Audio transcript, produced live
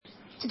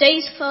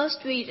Today's first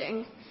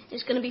reading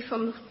is going to be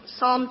from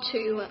Psalm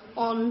 2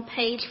 on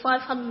page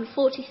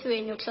 543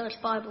 in your church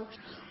Bible.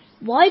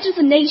 Why do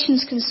the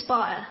nations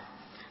conspire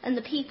and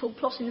the people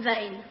plot in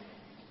vain?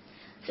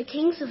 The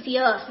kings of the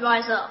earth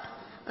rise up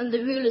and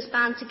the rulers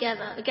band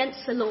together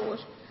against the Lord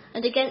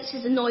and against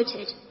his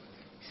anointed,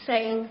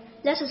 saying,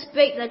 "Let us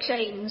break their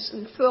chains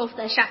and throw off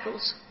their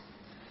shackles."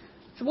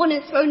 The one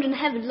enthroned in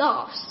heaven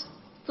laughs.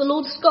 The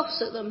Lord scoffs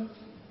at them.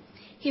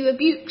 He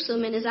rebukes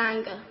them in his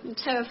anger and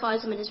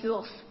terrifies them in his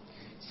wrath,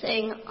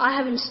 saying, "I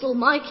have installed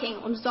my king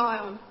on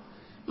Zion,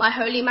 my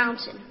holy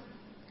mountain.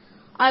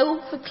 I will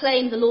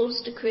proclaim the Lord's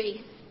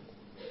decree.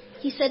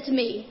 He said to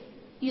me,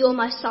 'You are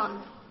my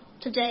son.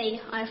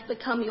 Today I have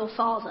become your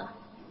father.'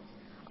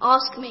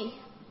 Ask me,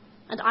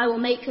 and I will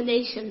make the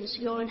nations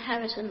your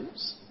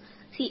inheritance,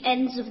 the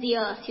ends of the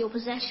earth your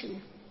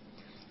possession.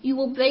 You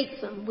will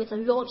break them with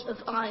a rod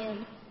of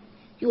iron.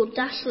 You will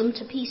dash them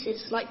to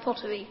pieces like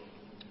pottery.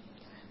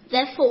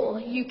 Therefore,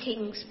 you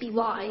kings, be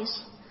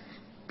wise.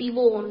 Be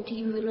warned,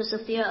 you rulers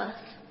of the earth.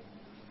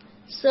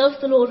 Serve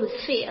the Lord with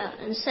fear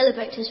and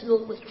celebrate his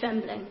rule with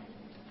trembling.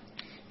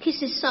 Kiss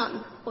his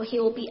son, or he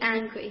will be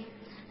angry,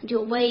 and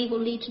your way will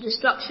lead to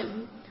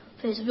destruction,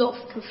 for his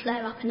wrath can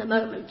flare up in a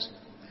moment.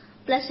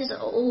 Blessed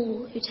are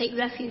all who take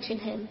refuge in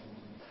him."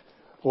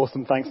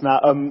 Awesome, thanks,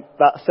 Nat.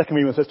 That second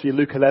reading was supposed to be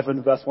Luke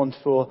 11, verse 1 to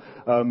 4,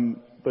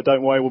 but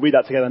don't worry, we'll read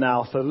that together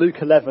now. So Luke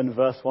 11,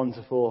 verse 1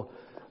 to 4,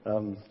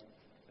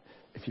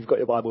 if you've got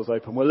your Bibles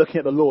open. We're looking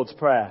at the Lord's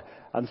Prayer,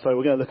 and so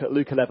we're going to look at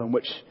Luke 11,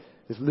 which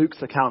is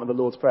Luke's account of the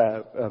Lord's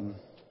Prayer. And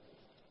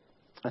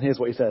here's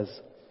what he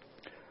says.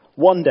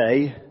 One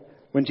day,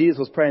 when Jesus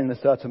was praying in a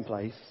certain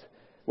place,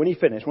 when he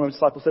finished, one of his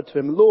disciples said to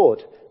him,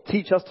 "Lord,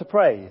 teach us to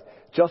pray,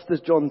 just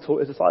as John taught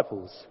his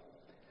disciples."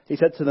 He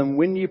said to them,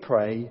 "When you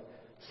pray,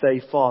 say,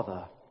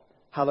 'Father,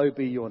 hallowed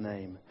be your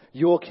name.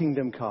 Your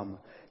kingdom come.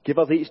 Give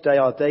us each day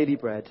our daily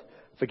bread.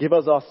 Forgive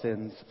us our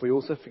sins, for we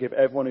also forgive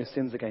everyone who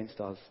sins against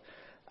us.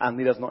 And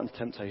lead us not into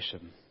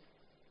temptation.'"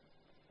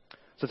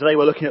 So today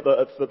we're looking at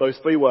those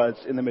three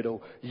words in the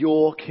middle.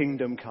 Your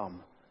kingdom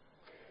come.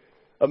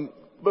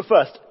 But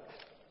first,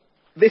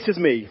 this is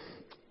me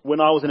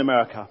when I was in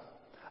America.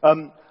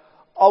 I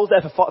was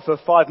there for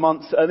 5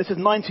 months. This is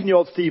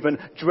 19-year-old Stephen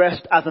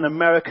dressed as an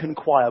American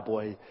choir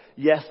boy.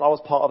 Yes, I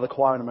was part of the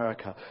choir in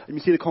America. And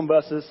you see the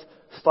Converses,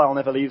 style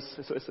never leaves,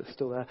 it's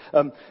still there.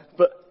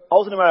 But I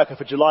was in America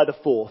for July the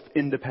 4th,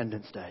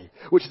 Independence Day,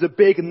 which is a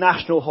big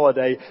national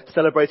holiday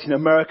celebrating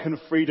American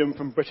freedom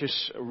from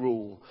British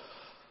rule.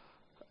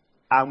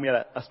 And we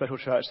had a special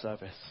church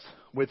service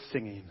with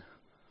singing.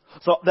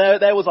 So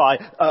there was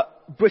I,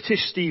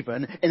 British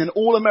Stephen, in an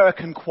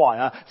all-American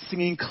choir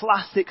singing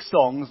classic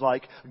songs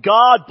like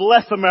 "God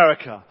Bless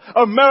America,"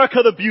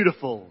 "America the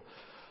Beautiful,"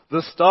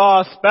 "The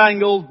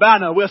Star-Spangled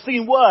Banner." We're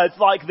singing words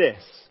like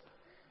this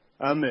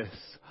and this.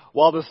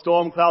 "While the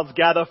storm clouds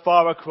gather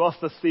far across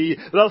the sea,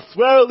 let us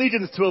swear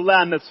allegiance to a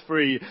land that's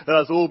free. Let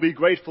us all be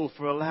grateful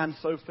for a land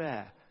so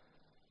fair."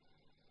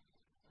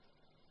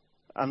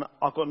 And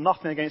I've got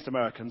nothing against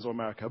Americans or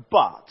America,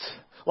 but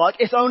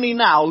it's only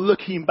now,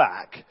 looking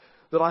back,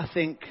 that I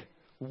think,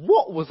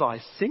 what was I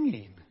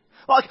singing?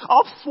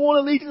 I've sworn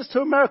allegiance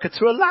to America,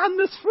 to a land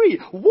that's free.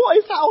 What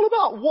is that all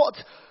about? What?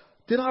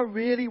 Did I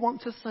really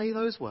want to say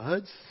those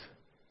words?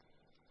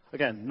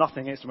 Again,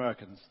 nothing against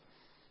Americans.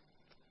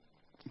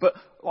 But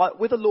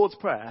with the Lord's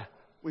Prayer,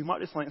 we might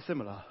do something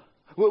similar.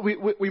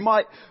 We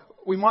might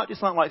do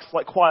something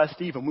like choir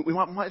Stephen. We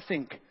might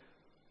think,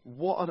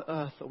 what on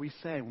earth are we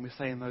saying when we're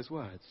saying those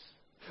words?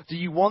 Do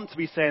you want to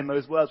be saying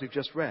those words we've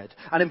just read?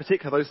 And in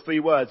particular, those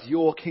three words,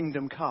 "Your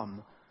kingdom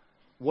come."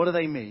 What do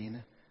they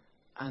mean?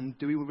 And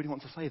do we really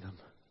want to say them?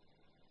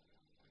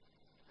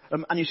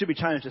 And you should be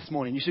challenged this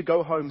morning. You should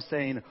go home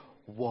saying,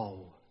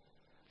 "Whoa,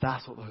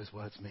 that's what those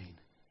words mean."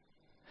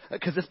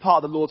 Because this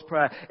part of the Lord's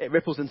Prayer, it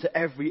ripples into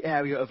every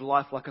area of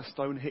life like a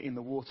stone hitting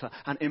the water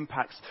and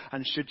impacts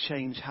and should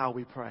change how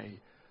we pray.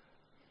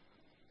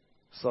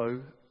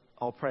 So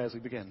I'll pray as we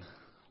begin.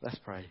 Let's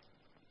pray.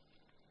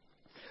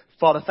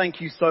 Father, thank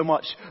you so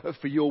much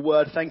for your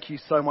word. Thank you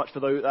so much for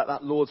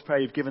that Lord's Prayer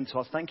you've given to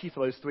us. Thank you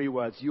for those three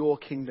words, "Your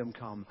kingdom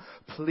come."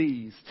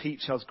 Please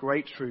teach us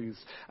great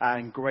truths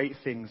and great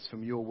things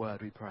from your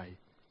word, we pray.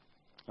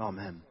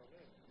 Amen.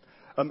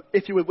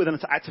 If you were with an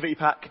activity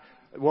pack,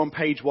 we're on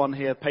page 1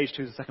 here. Page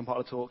 2 is the second part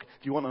of the talk.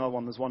 If you want another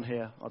one, there's one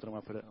here. I don't know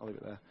where I put it. I'll leave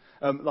it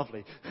there.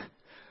 Lovely.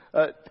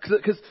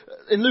 Because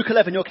in Luke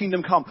 11, "Your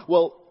kingdom come,"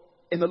 well,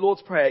 in the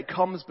Lord's Prayer, it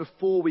comes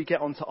before we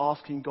get on to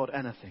asking God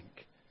anything.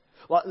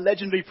 Like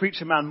legendary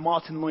preacher man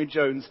Martin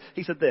Lloyd-Jones,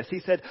 he said this. He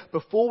said,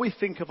 "Before we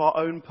think of our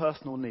own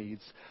personal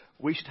needs,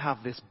 we should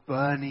have this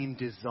burning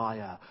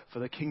desire for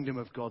the kingdom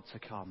of God to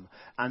come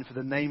and for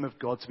the name of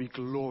God to be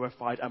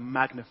glorified and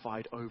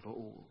magnified over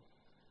all."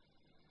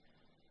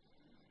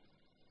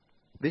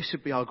 This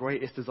should be our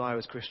greatest desire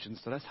as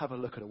Christians, so let's have a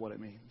look at what it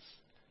means.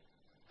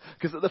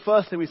 Because the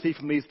first thing we see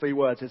from these three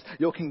words is,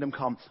 "Your kingdom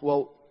come."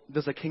 Well,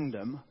 there's a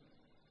kingdom,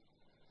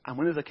 and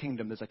when there's a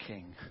kingdom, there's a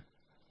king.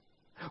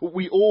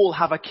 We all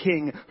have a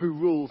king who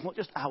rules not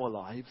just our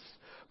lives,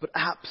 but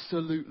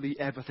absolutely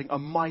everything. A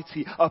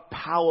mighty, a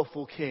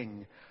powerful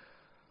king.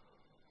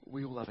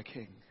 We all have a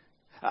king.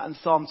 And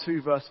Psalm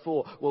 2 verse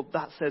 4, well,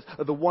 that says,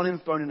 the one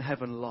enthroned in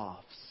heaven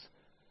laughs,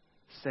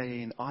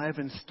 saying, I have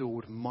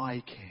installed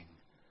my king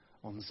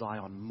on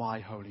Zion, my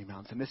holy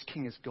mountain. This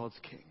king is God's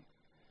king.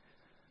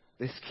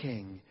 This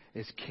king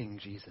is King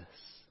Jesus.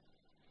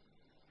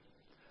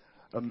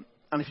 And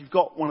if you've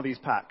got one of these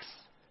packs,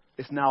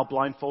 it's now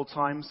blindfold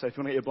time. So if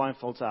you want to get your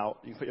blindfolds out,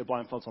 you can put your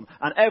blindfolds on.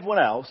 And everyone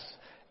else,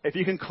 if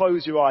you can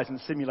close your eyes and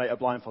simulate a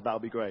blindfold, that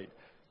would be great.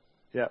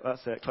 Yeah,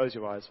 that's it. Close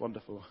your eyes.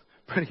 Wonderful.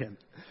 Brilliant.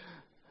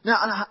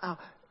 Now,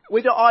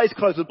 with your eyes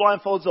closed, with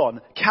blindfolds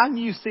on, can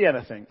you see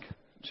anything?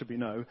 Should be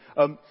no.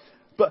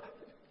 But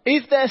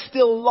is there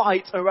still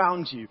light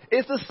around you?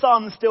 Is the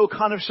sun still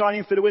kind of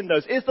shining through the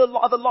windows?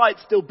 Are the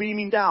lights still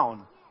beaming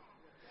down?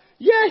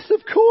 Yes,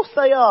 of course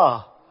they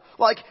are.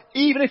 Like,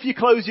 even if you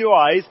close your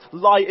eyes,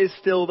 light is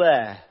still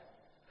there.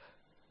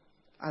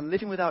 And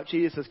living without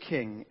Jesus as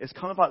King is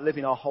kind of like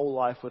living our whole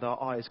life with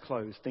our eyes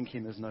closed,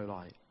 thinking there's no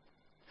light.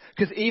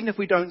 Because even if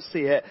we don't see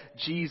it,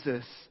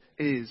 Jesus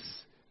is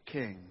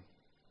King.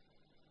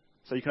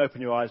 So you can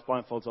open your eyes,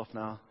 blindfolds off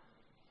now.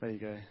 There you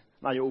go.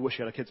 Now you all wish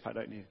you had a kids pack,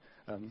 don't you?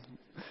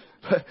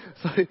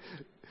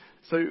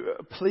 So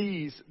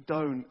please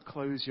don't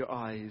close your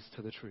eyes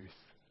to the truth.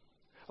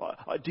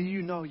 Do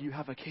you know you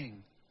have a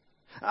King?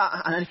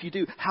 And if you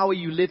do, how are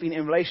you living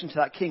in relation to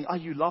that King? Are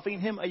you loving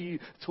him? Are you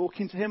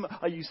talking to him?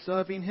 Are you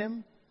serving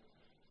him?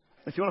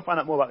 If you want to find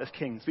out more about this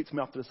King, speak to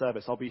me after the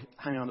service. I'll be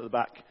hanging on at the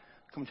back.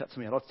 Come and chat to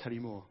me. I'd love to tell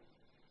you more.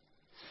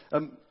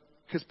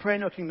 Because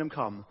praying your kingdom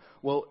come,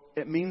 well,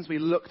 it means we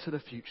look to the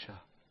future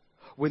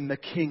when the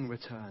King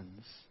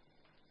returns.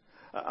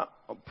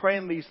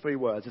 Praying these 3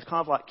 words is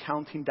kind of like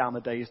counting down the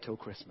days till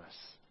Christmas.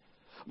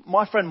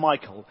 My friend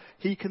Michael,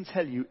 he can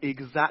tell you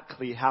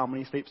exactly how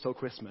many sleeps till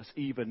Christmas,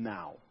 even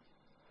now.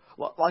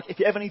 Like, if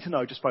you ever need to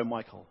know, just phone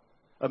Michael.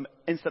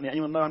 Instantly,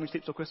 anyone know how many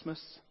sleeps till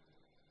Christmas?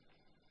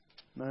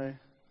 No?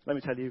 Let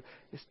me tell you,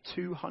 it's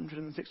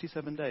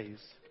 267 days.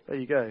 There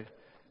you go.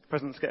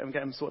 Presents, get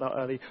him sorted out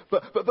early.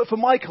 But for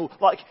Michael,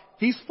 like,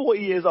 he's 40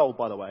 years old,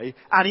 by the way,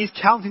 and he's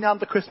counting down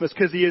to Christmas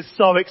because he is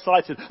so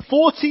excited.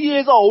 40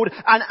 years old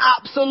and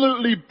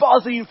absolutely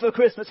buzzing for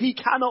Christmas. He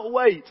cannot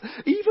wait.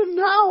 Even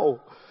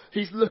now,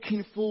 he's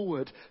looking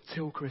forward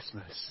till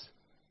Christmas.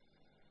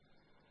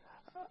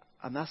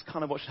 And that's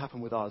kind of what should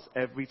happen with us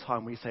every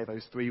time we say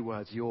those 3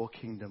 words, your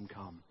kingdom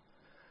come.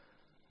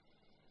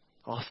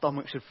 Our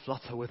stomach should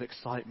flutter with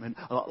excitement.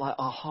 Like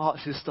our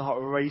hearts should start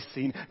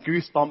racing,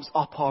 goosebumps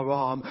up our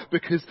arm.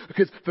 Because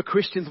for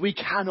Christians, we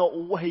cannot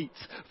wait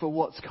for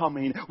what's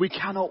coming. We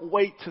cannot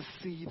wait to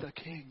see the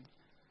King.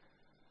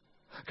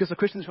 Because for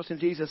Christians trusting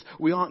Jesus,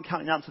 we aren't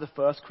counting down to the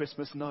first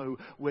Christmas. No,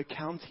 we're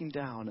counting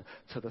down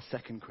to the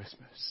second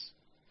Christmas.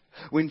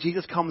 When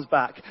Jesus comes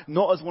back,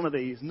 not as one of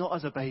these, not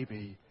as a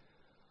baby,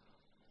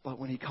 but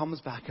when he comes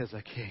back as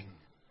a King.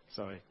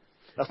 Sorry.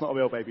 That's not a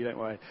real baby, don't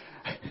worry.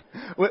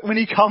 When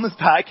he comes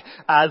back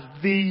as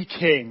the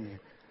King.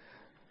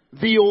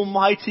 The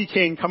Almighty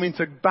King coming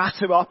to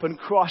batter up and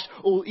crush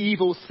all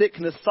evil,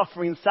 sickness,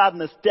 suffering,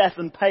 sadness, death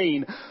and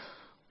pain.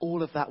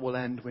 All of that will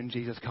end when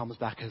Jesus comes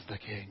back as the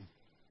King.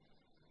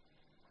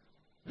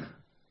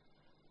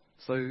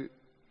 So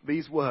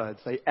these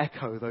words, they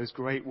echo those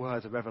great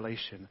words of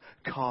Revelation.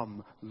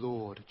 Come,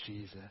 Lord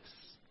Jesus.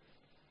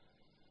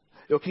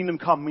 Your kingdom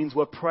come means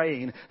we're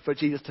praying for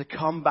Jesus to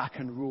come back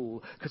and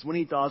rule. Because when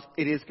he does,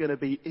 it is going to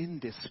be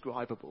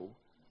indescribable.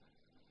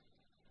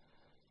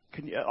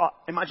 Can you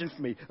imagine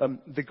for me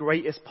the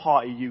greatest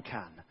party you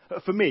can?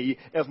 For me,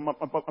 it was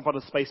my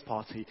brother's space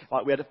party.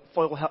 Like, we had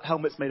foil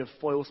helmets made of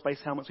foil space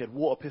helmets. We had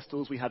water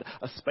pistols. We had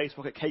a space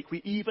rocket cake.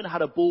 We even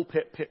had a ball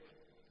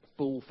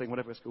thing,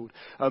 whatever it's called.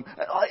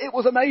 It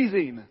was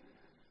amazing.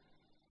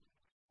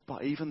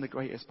 But even the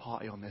greatest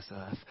party on this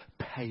earth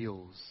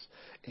pales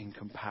in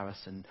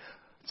comparison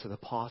to the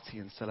party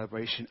and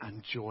celebration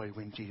and joy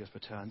when Jesus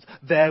returns.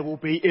 There will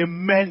be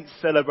immense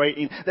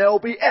celebrating. There will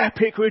be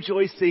epic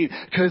rejoicing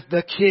because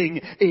the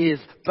King is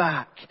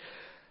back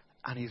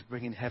and he's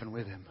bringing heaven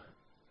with him.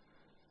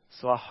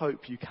 So I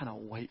hope you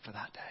cannot wait for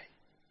that day.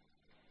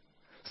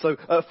 So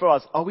for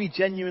us, are we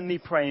genuinely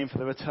praying for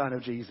the return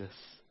of Jesus?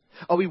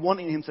 Are we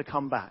wanting him to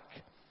come back?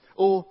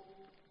 Or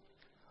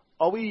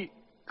are we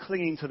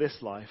clinging to this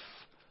life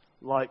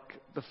like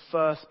the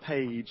first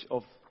page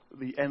of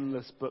the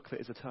endless book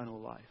that is eternal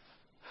life?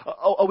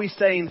 Are we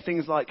saying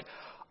things like,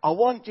 I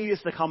want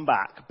Jesus to come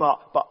back, but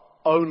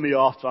only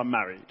after I'm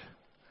married?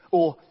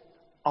 Or,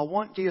 I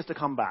want Jesus to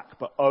come back,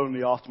 but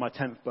only after my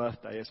 10th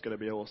birthday. It's going to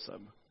be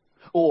awesome.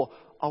 Or,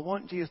 I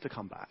want Jesus to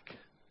come back,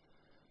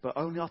 but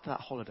only after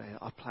that holiday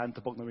I plan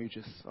to Bognor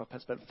Regis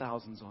I've spent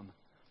thousands on.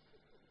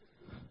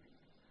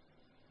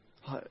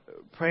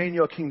 Praying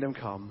your kingdom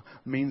come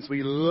means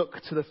we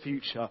look to the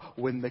future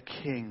when the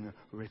King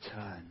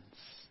returns.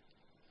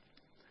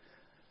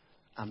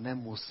 And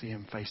then we'll see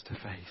him face to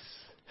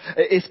face.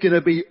 It's going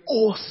to be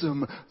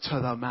awesome to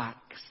the max.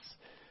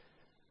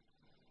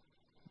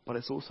 But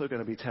it's also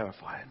going to be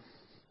terrifying.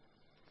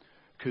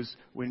 Because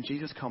when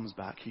Jesus comes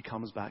back, he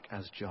comes back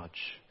as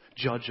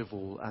judge of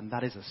all, and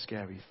that is a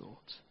scary thought.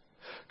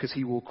 Because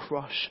he will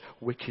crush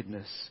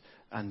wickedness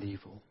and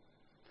evil.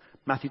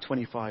 Matthew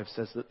 25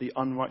 says that the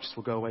unrighteous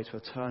will go away to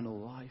eternal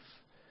life.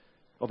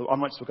 Or the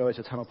unrighteous will go away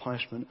to eternal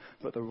punishment,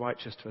 but the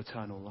righteous to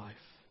eternal life.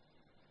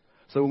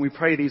 So when we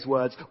pray these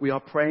words, we are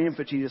praying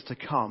for Jesus to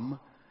come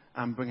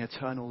and bring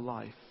eternal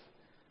life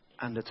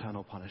and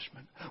eternal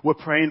punishment. We're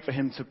praying for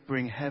him to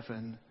bring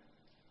heaven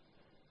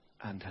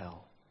and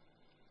hell.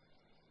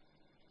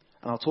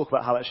 And I'll talk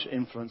about how that should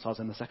influence us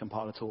in the second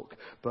part of the talk.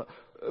 But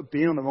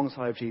being on the wrong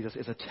side of Jesus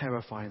is a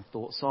terrifying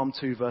thought. Psalm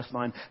 2 verse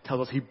 9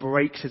 tells us he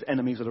breaks his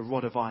enemies with a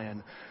rod of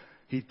iron.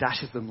 He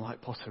dashes them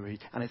like pottery,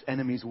 and his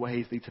enemies'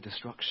 ways lead to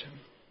destruction.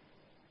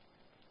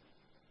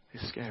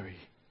 It's scary.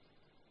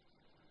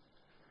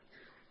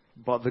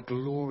 But the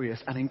glorious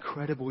and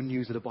incredible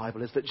news of the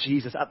Bible is that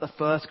Jesus, at the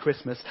first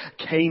Christmas,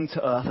 came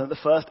to earth, and at the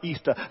first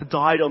Easter,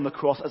 died on the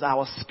cross as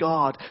our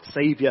scarred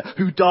Saviour,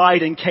 who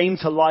died and came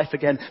to life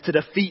again to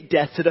defeat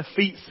death, to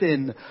defeat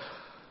sin,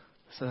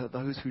 so that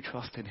those who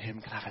trust in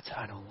him can have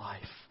eternal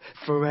life,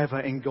 forever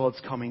in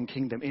God's coming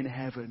kingdom, in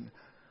heaven.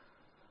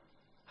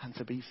 And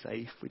to be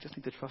safe, we just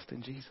need to trust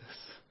in Jesus.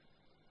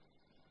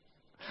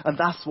 And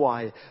that's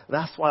why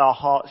our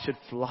hearts should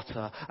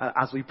flutter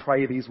as we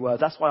pray these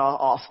words. That's why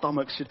our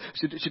stomachs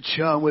should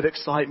churn with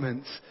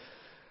excitement.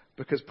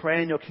 Because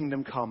praying your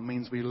kingdom come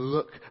means we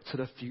look to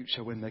the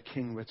future when the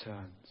King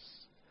returns.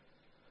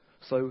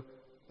 So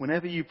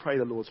whenever you pray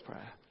the Lord's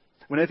Prayer,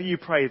 whenever you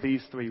pray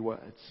these three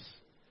words,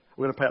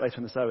 we're going to pray it later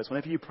in the service.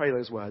 Whenever you pray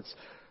those words,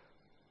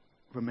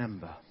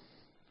 remember.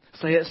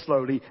 Say it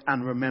slowly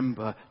and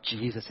remember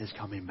Jesus is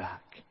coming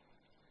back.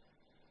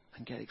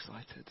 And get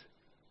excited.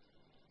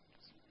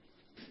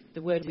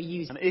 The word we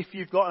use. And if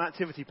you've got an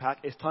activity pack,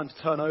 it's time to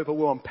turn over.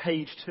 We're on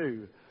page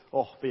 2.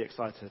 Oh, be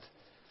excited.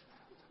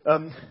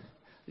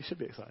 You should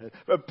be excited.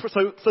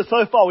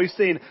 So far we've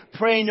seen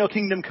praying your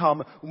kingdom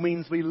come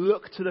means we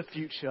look to the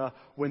future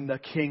when the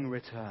King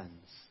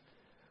returns.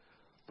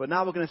 But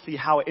now we're going to see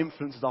how it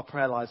influences our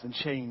prayer lives and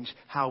change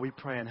how we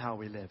pray and how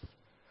we live.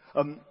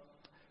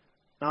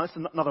 Now, this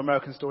is another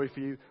American story for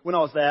you. When I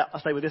was there, I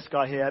stayed with this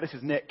guy here. This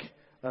is Nick.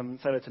 Say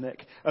hello to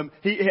Nick.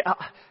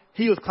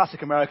 He was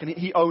classic American.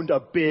 He owned a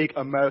big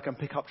American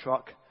pickup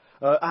truck.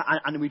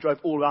 And we drove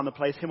all around the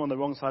place. Him on the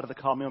wrong side of the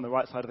car, me on the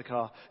right side of the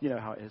car. You know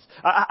how it is.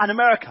 And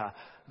America,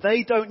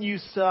 they don't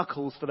use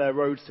circles for their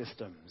road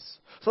systems.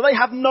 So they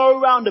have no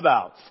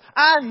roundabouts.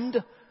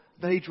 And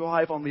they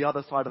drive on the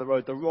other side of the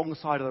road, the wrong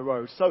side of the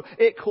road. So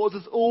it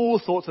causes all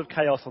sorts of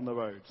chaos on the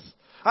roads.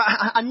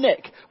 And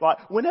Nick, right,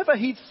 whenever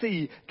he'd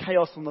see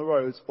chaos on the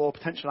roads or a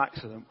potential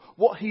accident,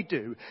 what he'd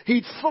do,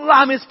 he'd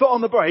slam his foot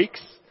on the brakes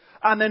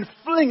and then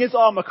fling his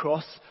arm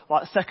across,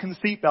 like second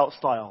seatbelt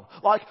style.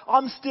 Like,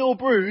 I'm still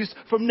bruised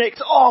from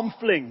Nick's arm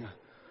fling.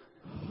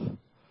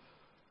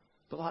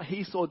 But like,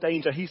 he saw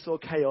danger, he saw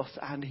chaos,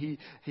 and he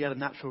had a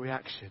natural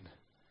reaction.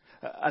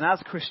 And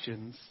as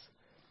Christians,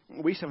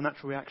 we should have a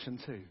natural reaction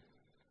too.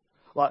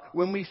 Like,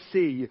 when we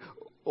see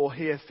or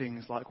hear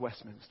things like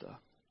Westminster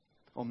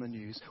on the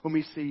news, when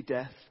we see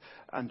death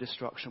and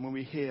destruction, when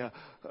we hear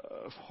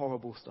of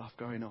horrible stuff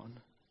going on,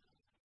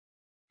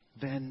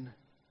 then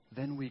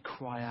we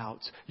cry out,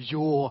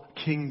 your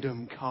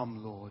kingdom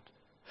come, Lord.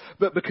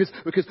 But because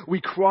we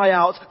cry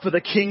out for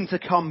the King to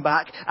come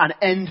back and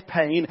end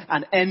pain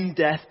and end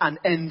death and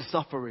end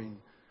suffering.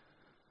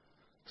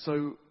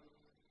 So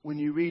when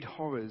you read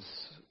horrors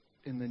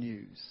in the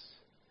news,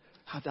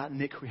 have that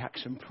Nick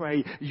reaction.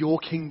 Pray, your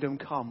kingdom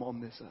come on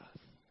this earth.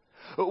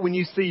 When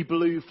you see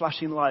blue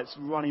flashing lights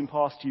running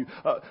past you,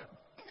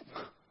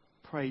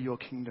 pray your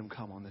kingdom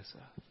come on this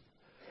earth.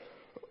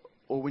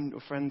 Or when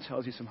your friend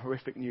tells you some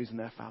horrific news in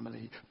their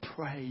family,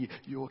 pray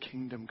your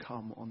kingdom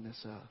come on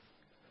this earth.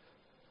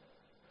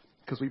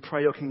 Because we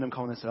pray your kingdom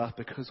come on this earth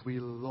because we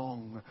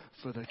long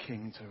for the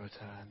King to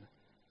return.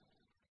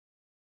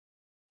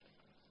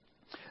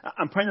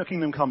 And praying your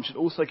kingdom come should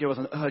also give us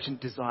an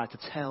urgent desire to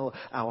tell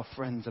our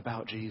friends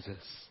about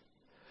Jesus.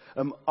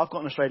 I've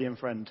got an Australian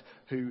friend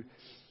who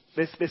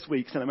this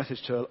week sent a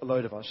message to a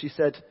load of us. She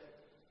said,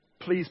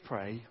 please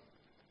pray,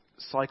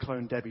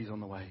 Cyclone Debbie's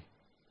on the way.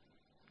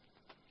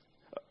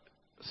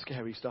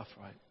 Scary stuff,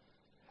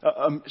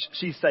 right?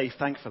 She's safe,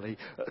 thankfully,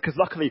 because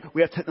luckily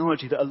we have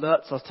technology that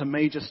alerts us to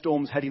major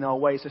storms heading our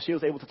way. So she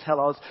was able to tell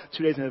us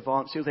 2 days in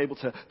advance. She was able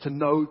to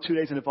know 2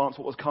 days in advance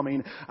what was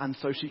coming, and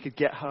so she could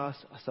get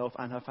herself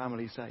and her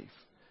family safe.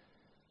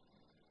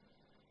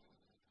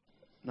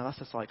 Now that's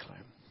a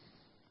cyclone.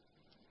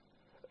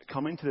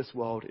 Coming to this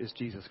world is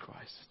Jesus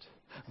Christ,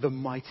 the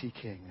mighty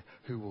King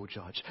who will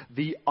judge,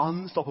 the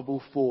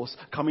unstoppable force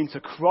coming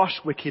to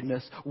crush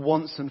wickedness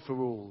once and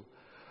for all.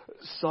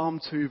 Psalm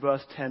 2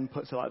 verse 10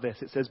 puts it like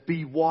this. It says,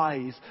 be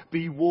wise,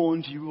 be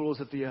warned, you rulers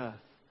of the earth.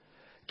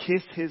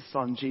 Kiss his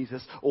son,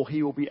 Jesus, or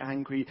he will be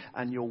angry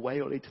and your way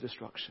will lead to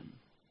destruction.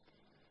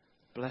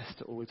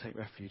 Blessed are all who take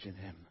refuge in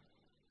him.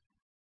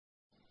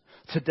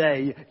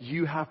 Today,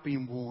 you have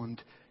been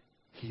warned,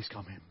 he's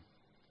coming.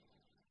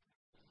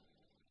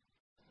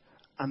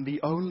 And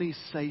the only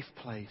safe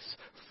place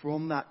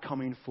from that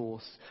coming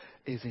force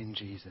is in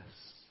Jesus.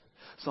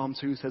 Psalm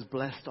 2 says,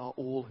 blessed are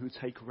all who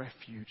take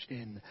refuge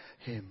in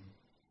him.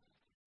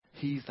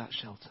 He's that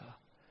shelter.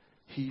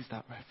 He's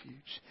that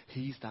refuge.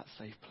 He's that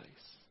safe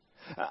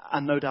place.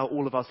 And no doubt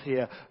all of us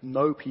here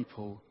know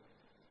people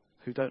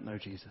who don't know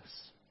Jesus,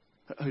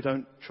 who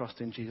don't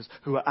trust in Jesus,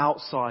 who are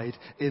outside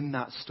in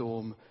that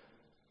storm,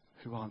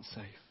 who aren't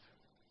safe.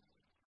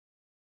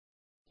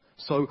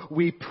 So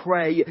we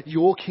pray,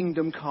 your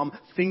kingdom come,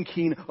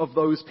 thinking of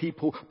those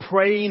people,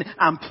 praying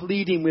and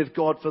pleading with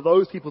God for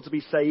those people to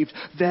be saved.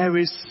 There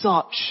is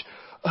such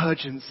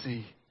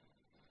urgency.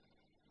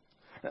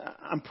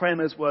 And praying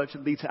those words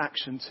should lead to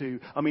action too.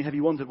 I mean, have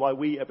you wondered why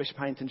we at Bishop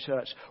Hannington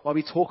Church, why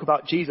we talk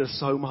about Jesus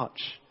so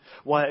much?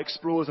 Why at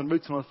Explorers and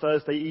Luton on a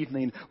Thursday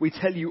evening, we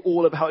tell you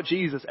all about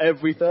Jesus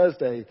every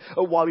Thursday.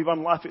 Or why we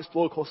run Life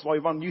Explorer courses, why we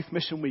run Youth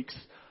Mission Weeks.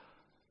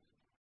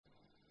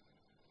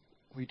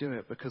 We do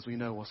it because we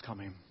know what's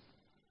coming.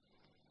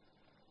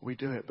 We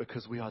do it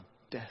because we are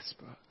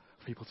desperate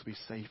for people to be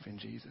safe in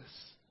Jesus.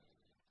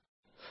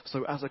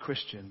 So as a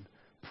Christian,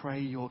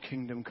 pray your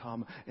kingdom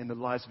come in the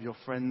lives of your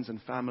friends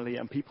and family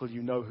and people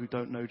you know who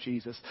don't know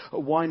Jesus.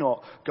 Why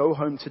not go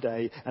home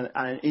today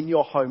and in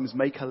your homes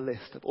make a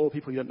list of all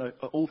people you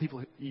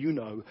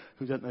know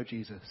who don't know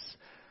Jesus,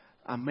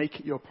 and make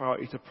it your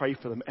priority to pray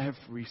for them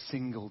every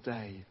single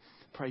day.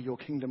 Pray your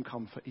kingdom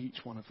come for each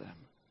one of them.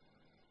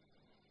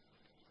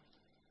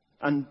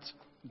 And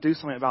do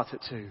something about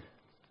it too.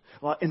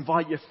 Like,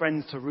 invite your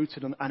friends to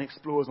Rooted and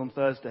Explorers on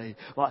Thursday.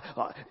 Like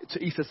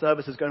to Easter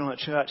services going on at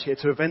church here,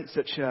 to events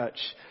at church.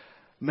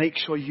 Make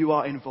sure you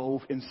are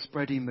involved in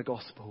spreading the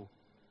gospel.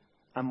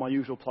 And my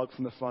usual plug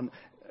from the front,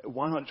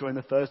 why not join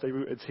the Thursday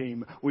Rooted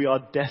team? We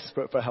are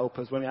desperate for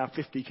helpers when we have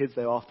 50 kids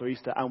there after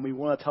Easter, and we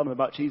want to tell them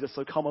about Jesus,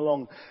 so come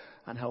along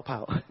and help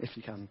out if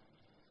you can.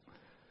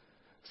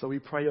 So we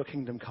pray your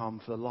kingdom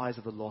come for the lives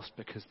of the lost,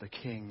 because the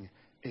King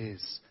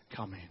is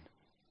coming.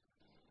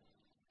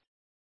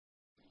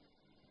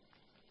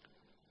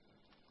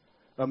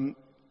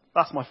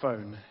 That's my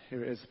phone.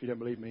 Here it is, if you don't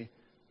believe me.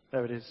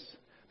 There it is.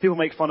 People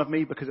make fun of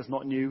me because it's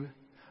not new,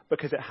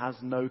 because it has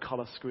no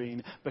colour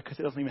screen, because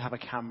it doesn't even have a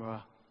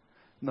camera.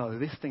 No,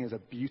 this thing is a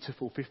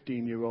beautiful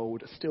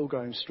 15-year-old, still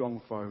going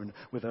strong phone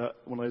with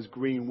one of those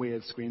green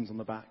weird screens on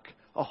the back.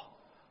 Oh,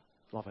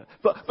 love it.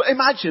 But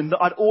imagine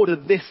that I'd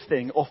ordered this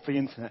thing off the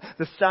internet,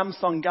 the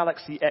Samsung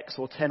Galaxy X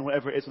or 10,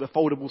 whatever it is, with a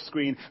foldable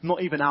screen,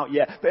 not even out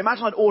yet. But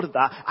imagine I'd ordered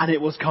that and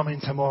it was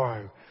coming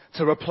tomorrow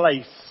to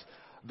replace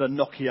the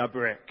Nokia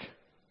brick.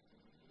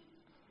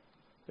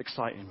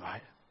 Exciting,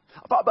 right?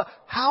 But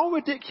how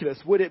ridiculous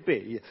would it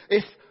be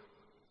if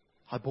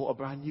I bought a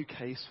brand new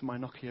case for my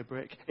Nokia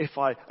brick, if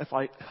I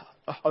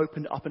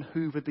opened it up and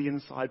hoovered the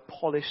inside,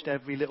 polished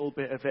every little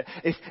bit of it,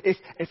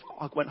 if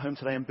I went home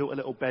today and built a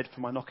little bed for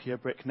my Nokia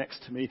brick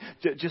next to me,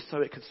 just so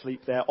it could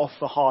sleep there off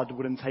the hard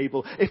wooden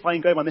table, if I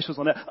engraved my initials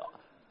on it,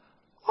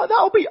 that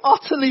would be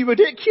utterly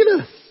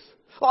ridiculous.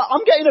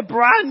 I'm getting a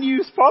brand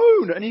new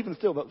phone, and even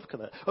still, look at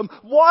it.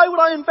 Why would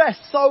I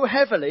invest so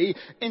heavily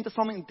into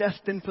something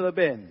destined for the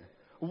bin?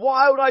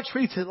 Why would I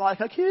treat it like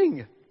a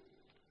king?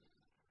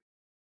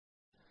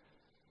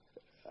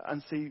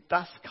 And see,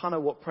 that's kind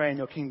of what praying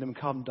your kingdom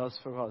come does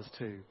for us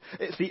too.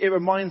 It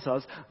reminds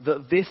us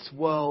that this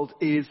world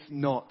is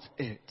not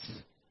it.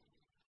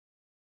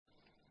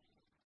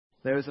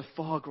 There is a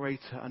far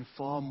greater and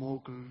far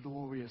more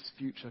glorious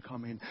future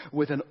coming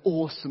with an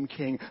awesome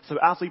king. So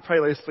as we pray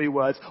those 3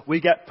 words, we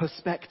get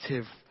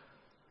perspective.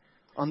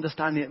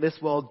 Understanding that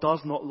this world does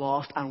not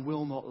last and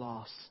will not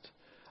last.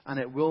 And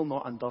it will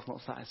not and does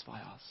not satisfy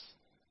us.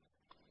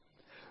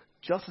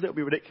 Just as it would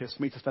be ridiculous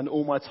for me to spend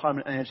all my time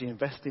and energy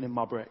investing in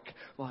my brick.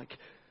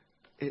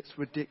 It's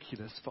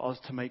ridiculous for us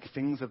to make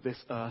things of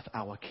this earth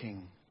our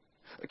king.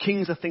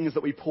 Kings are things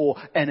that we pour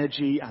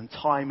energy and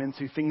time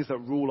into, things that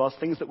rule us,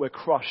 things that we're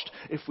crushed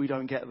if we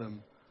don't get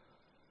them.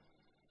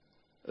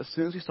 As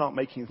soon as we start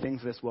making things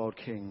of this world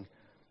king,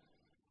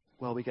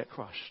 well, we get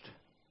crushed.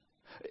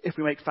 If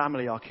we make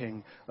family our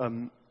king,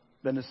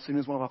 then as soon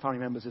as one of our family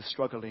members is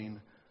struggling,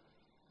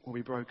 we'll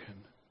be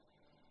broken.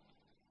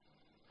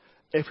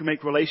 If we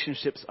make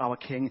relationships our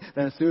king,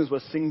 then as soon as we're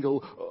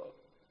single,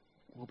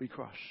 we'll be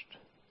crushed.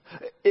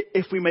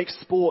 If we make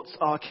sports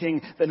our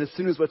king, then as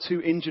soon as we're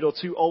too injured or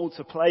too old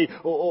to play,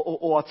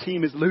 or our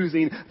team is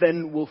losing,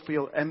 then we'll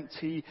feel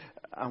empty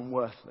and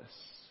worthless.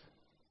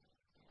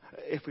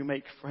 If we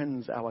make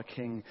friends our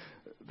king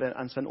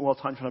and spend all our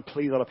time trying to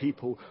please other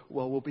people,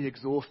 well, we'll be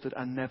exhausted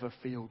and never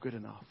feel good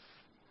enough.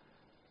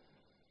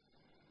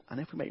 And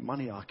if we make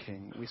money our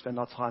king, we spend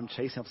our time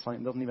chasing after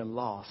something that doesn't even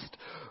last.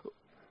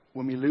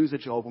 When we lose a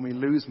job, when we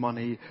lose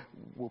money,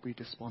 we'll be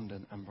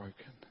despondent and broken.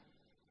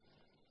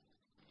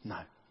 No.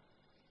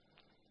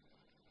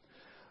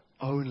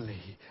 Only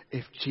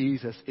if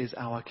Jesus is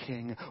our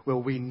King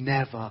will we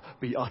never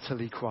be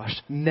utterly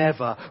crushed,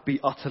 never be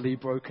utterly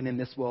broken in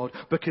this world,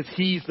 because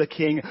He's the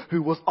King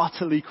who was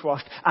utterly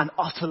crushed and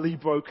utterly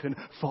broken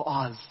for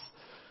us.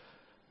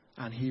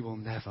 And He will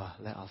never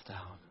let us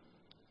down.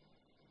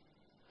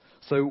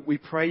 So we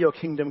pray your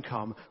kingdom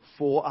come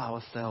for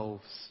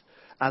ourselves,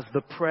 as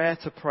the prayer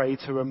to pray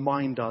to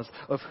remind us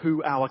of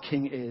who our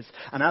King is.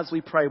 And as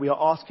we pray, we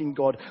are asking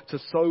God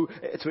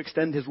to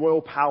extend his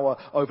royal power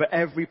over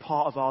every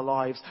part of our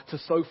lives, to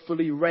so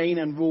fully reign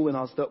and rule in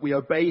us that we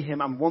obey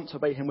him and want to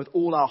obey him with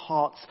all our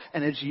hearts,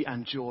 energy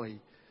and joy.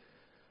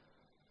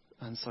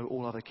 And so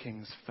all other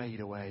kings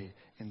fade away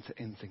into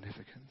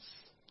insignificance.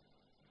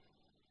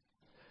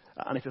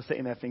 And if you're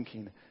sitting there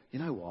thinking, you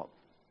know what?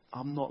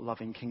 I'm not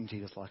loving King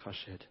Jesus like I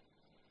should.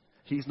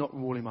 He's not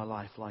ruling my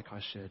life like I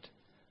should.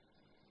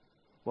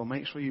 Well,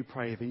 make sure you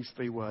pray these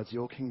 3 words,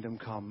 your kingdom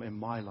come in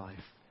my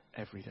life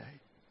every day.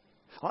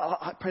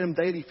 I pray them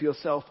daily for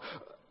yourself,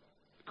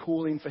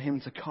 calling for him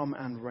to come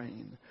and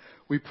reign.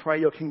 We pray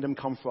your kingdom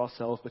come for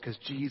ourselves because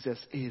Jesus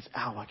is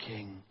our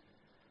King.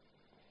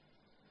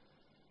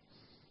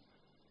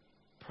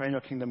 Praying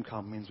your kingdom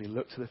come means we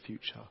look to the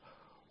future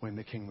when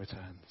the King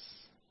returns.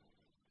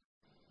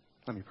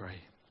 Let me pray.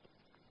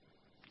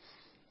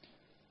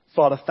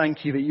 Father,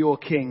 thank you that your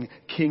King,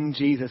 King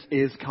Jesus,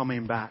 is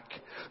coming back.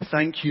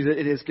 Thank you that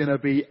it is going to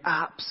be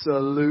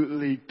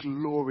absolutely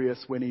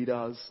glorious when he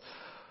does.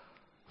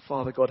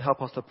 Father God,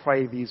 help us to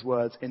pray these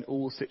words in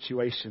all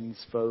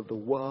situations for the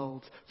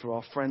world, for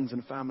our friends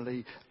and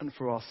family, and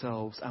for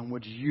ourselves. And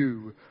would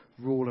you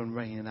rule and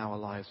reign in our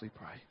lives, we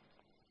pray.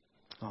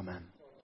 Amen.